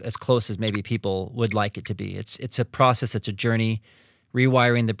close as maybe people would like it to be. It's a process, it's a journey,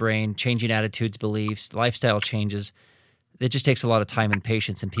 rewiring the brain, changing attitudes, beliefs, lifestyle changes. It just takes a lot of time and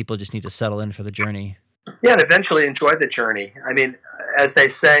patience, and people just need to settle in for the journey. Yeah, and eventually enjoy the journey. I mean, as they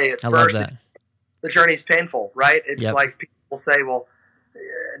say at first, the journey's painful, right? It's like people say, well,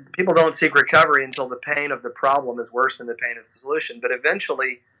 people don't seek recovery until the pain of the problem is worse than the pain of the solution. But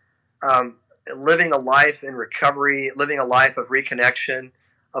eventually, living a life in recovery, living a life of reconnection,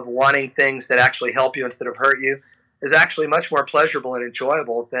 of wanting things that actually help you instead of hurt you, is actually much more pleasurable and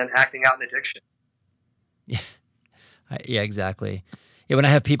enjoyable than acting out in addiction. Yeah, exactly. Yeah, when I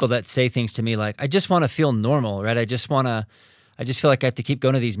have people that say things to me like, I just want to feel normal, right? I just feel like I have to keep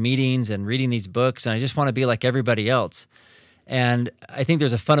going to these meetings and reading these books, and I just want to be like everybody else. And I think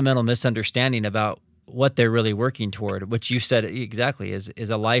there's a fundamental misunderstanding about what they're really working toward, which you said exactly, is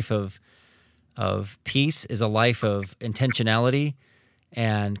a life of peace, is a life of intentionality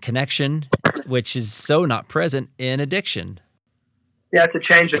and connection, which is so not present in addiction. Yeah, it's a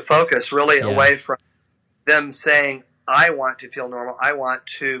change of focus, really, away from them saying, I want to feel normal. I want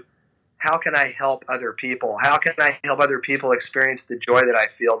to, how can I help other people? How can I help other people experience the joy that I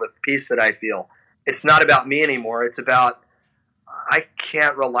feel, the peace that I feel? It's not about me anymore. It's about, I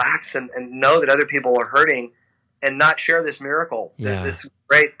can't relax and know that other people are hurting and not share this miracle, this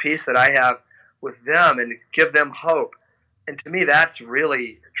great peace that I have with them, and give them hope. And to me, that's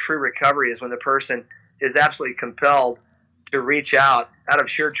really true recovery, is when the person is absolutely compelled to reach out of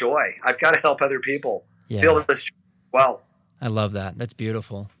sheer joy. I've got to help other people feel this well. I love that. That's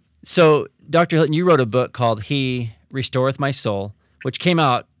beautiful. So, Dr. Hilton, you wrote a book called He Restoreth My Soul, which came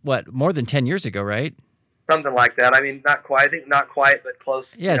out, more than 10 years ago, right? Something like that. I mean, not quite. I think not quite, but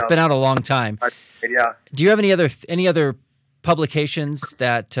close. Yeah, it's been out a long time. Yeah. Do you have any other publications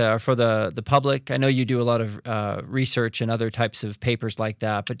that are for the public? I know you do a lot of research and other types of papers like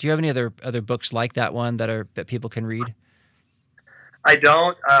that, but do you have any other books like that one that people can read? I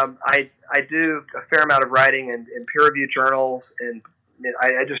don't. I do a fair amount of writing in peer-reviewed journals, and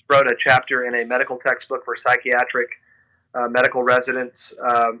I just wrote a chapter in a medical textbook for psychiatric medical residents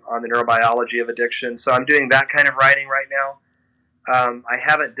on the neurobiology of addiction. So I'm doing that kind of writing right now. I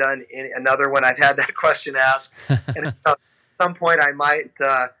haven't done another one. I've had that question asked, and at some point I might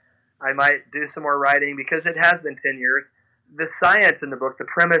do some more writing, because it has been 10 years. The science in the book, the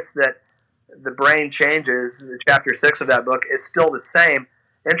premise that the brain changes, chapter 6 of that book, is still the same.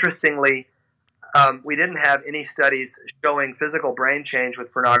 Interestingly, we didn't have any studies showing physical brain change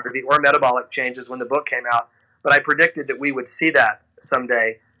with pornography or metabolic changes when the book came out, but I predicted that we would see that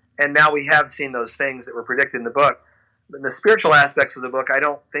someday, and now we have seen those things that were predicted in the book. But the spiritual aspects of the book I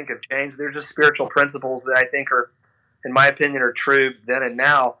don't think have changed. They're just spiritual principles that I think are, in my opinion, are true then and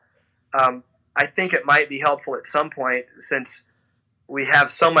now. I think it might be helpful at some point, since we have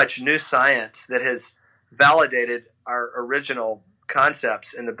so much new science that has validated our original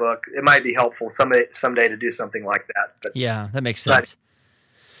concepts in the book, it might be helpful someday to do something like that. But yeah, that makes sense.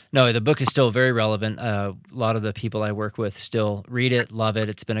 No, the book is still very relevant. A lot of the people I work with still read it, love it.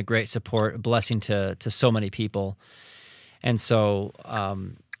 It's been a great support, a blessing to so many people. And so,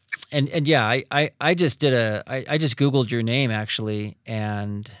 and yeah, I just Googled your name actually,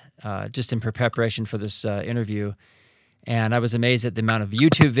 and just in preparation for this interview, and I was amazed at the amount of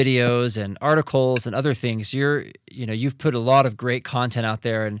YouTube videos and articles and other things. You've put a lot of great content out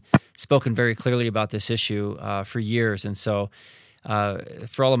there and spoken very clearly about this issue for years. And so,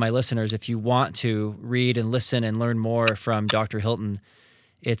 for all of my listeners, if you want to read and listen and learn more from Dr. Hilton,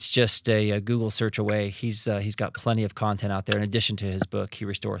 it's just a Google search away. He's got plenty of content out there in addition to his book, He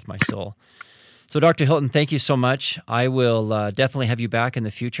Restoreth My Soul. So, Dr. Hilton, thank you so much. I will definitely have you back in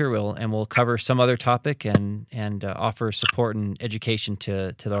the future. We'll cover some other topic and offer support and education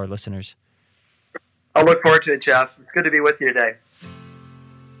to our listeners. I'll look forward to it, Jeff. It's good to be with you today.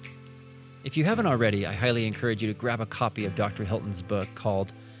 If you haven't already, I highly encourage you to grab a copy of Dr. Hilton's book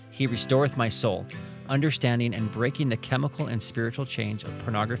called He Restoreth My Soul, Understanding and Breaking the Chemical and Spiritual Chains of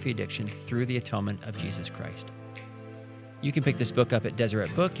Pornography Addiction Through the Atonement of Jesus Christ. You can pick this book up at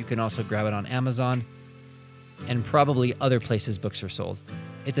Deseret Book. You can also grab it on Amazon and probably other places books are sold.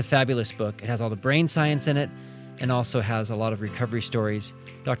 It's a fabulous book. It has all the brain science in it and also has a lot of recovery stories.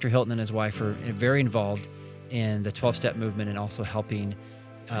 Dr. Hilton and his wife are very involved in the 12-step movement and also helping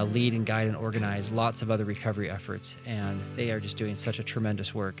lead and guide and organize lots of other recovery efforts, and they are just doing such a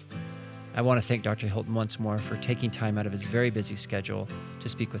tremendous work. I want to thank Dr. Hilton once more for taking time out of his very busy schedule to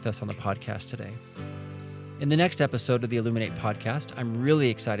speak with us on the podcast today. In the next episode of the Illuminate podcast, I'm really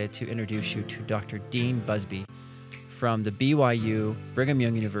excited to introduce you to Dr. Dean Busby from the BYU Brigham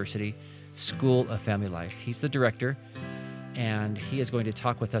Young University School of Family Life. He's the director, and he is going to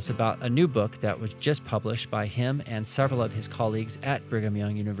talk with us about a new book that was just published by him and several of his colleagues at Brigham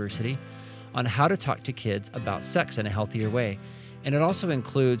Young University on how to talk to kids about sex in a healthier way. And it also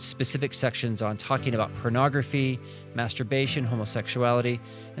includes specific sections on talking about pornography, masturbation, homosexuality,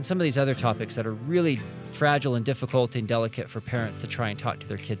 and some of these other topics that are really fragile and difficult and delicate for parents to try and talk to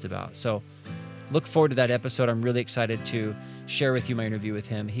their kids about. So look forward to that episode. I'm really excited to share with you my interview with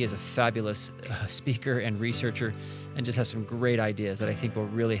him. He is a fabulous speaker and researcher and just has some great ideas that I think will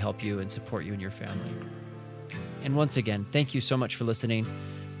really help you and support you and your family. And once again, thank you so much for listening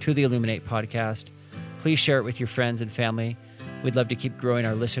to the Illuminate podcast. Please share it with your friends and family. We'd love to keep growing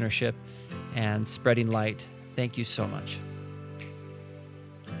our listenership and spreading light. Thank you so much.